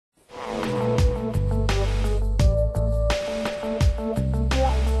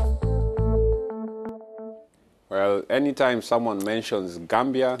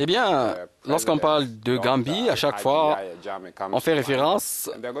Eh bien, lorsqu'on parle de Gambie, à chaque fois, on fait référence,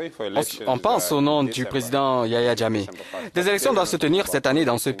 on pense au nom du président Yahya Jammeh. Des élections doivent se tenir cette année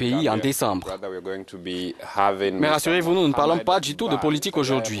dans ce pays en décembre. Mais rassurez-vous, nous ne parlons pas du tout de politique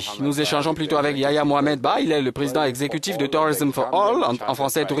aujourd'hui. Nous échangeons plutôt avec Yahya Mohamed Ba, il est le président exécutif de Tourisme for All, en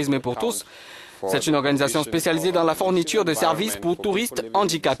français Tourisme pour tous. C'est une organisation spécialisée dans la fourniture de services pour touristes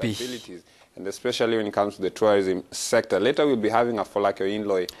handicapés.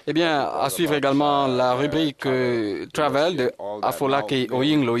 Eh bien, à suivre également la rubrique Travel de Afolake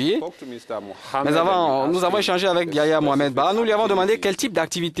Oyingloye. Mais avant, nous avons échangé avec Yahya Mohamed Ba. Nous lui avons demandé quel type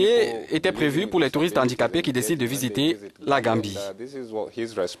d'activité était prévu pour les touristes handicapés qui décident de visiter la Gambie.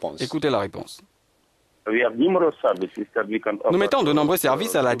 Écoutez la réponse. Nous mettons de nombreux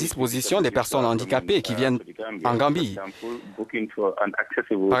services à la disposition des personnes handicapées qui viennent en Gambie.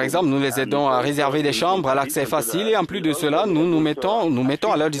 Par exemple, nous les aidons à réserver des chambres à l'accès facile et en plus de cela, nous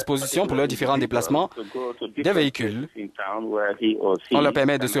mettons à leur disposition pour leurs différents déplacements des véhicules. On leur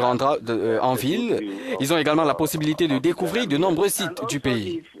permet de se rendre en ville. Ils ont également la possibilité de découvrir de nombreux sites du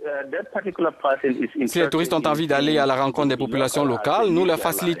pays. Si les touristes ont envie d'aller à la rencontre des populations locales, nous leur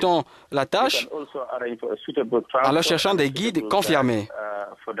facilitons la tâche en leur cherchant des guides confirmés.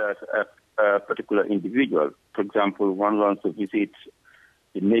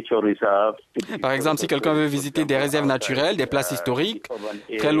 Par exemple, si quelqu'un veut visiter des réserves naturelles, des places historiques,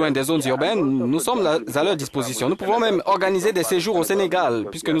 très loin des zones urbaines, nous sommes à leur disposition. Nous pouvons même organiser des séjours au Sénégal,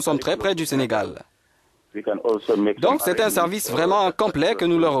 puisque nous sommes très près du Sénégal. Donc, c'est un service vraiment complet que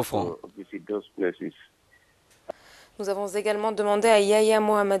nous leur offrons. Nous avons également demandé à Yahya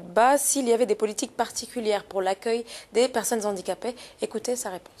Mohamed Ba s'il y avait des politiques particulières pour l'accueil des personnes handicapées. Écoutez sa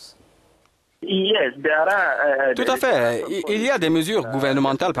réponse. Tout à fait. Il y a des mesures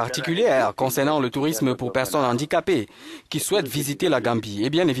gouvernementales particulières concernant le tourisme pour personnes handicapées qui souhaitent visiter la Gambie.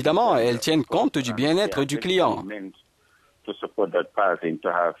 Et bien évidemment, elles tiennent compte du bien-être du client.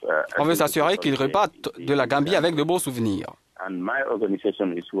 On veut s'assurer qu'ils repartent de la Gambie avec de beaux souvenirs.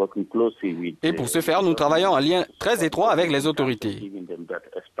 Et pour ce faire, nous travaillons en lien très étroit avec les autorités.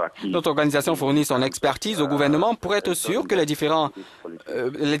 Notre organisation fournit son expertise au gouvernement pour être sûr que les différentes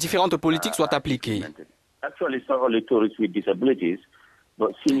politiques soient appliquées.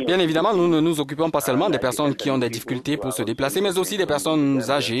 Bien évidemment, nous ne nous occupons pas seulement des personnes qui ont des difficultés pour se déplacer, mais aussi des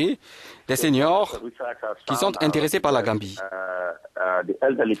personnes âgées, des seniors qui sont intéressés par la Gambie.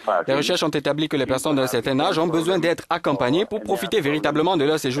 Les recherches ont établi que les personnes d'un certain âge ont besoin d'être accompagnées pour profiter véritablement de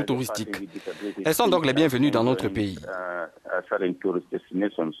leur séjour touristique. Elles sont donc les bienvenues dans notre pays.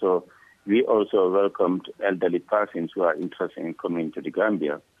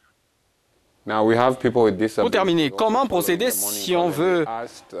 Pour terminer, comment procéder si on veut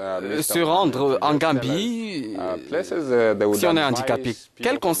se rendre en Gambie, si on est handicapé?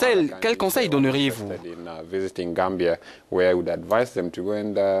 Quel conseil donneriez-vous?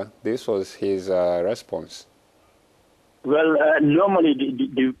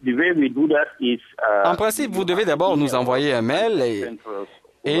 En principe, vous devez d'abord nous envoyer un mail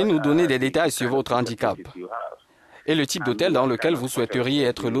et nous donner des détails sur votre handicap et le type d'hôtel dans lequel vous souhaiteriez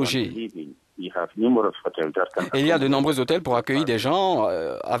être logé. Et il y a de nombreux hôtels pour accueillir des gens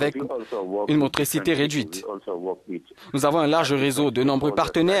avec une motricité réduite. Nous avons un large réseau de nombreux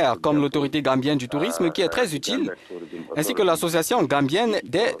partenaires comme l'autorité gambienne du tourisme qui est très utile, ainsi que l'association gambienne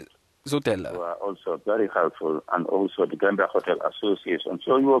des hôtels.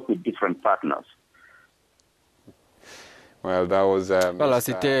 Voilà,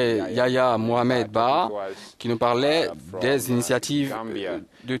 c'était Yahya Mohamed Ba qui nous parlait des initiatives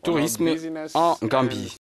de tourisme en Gambie.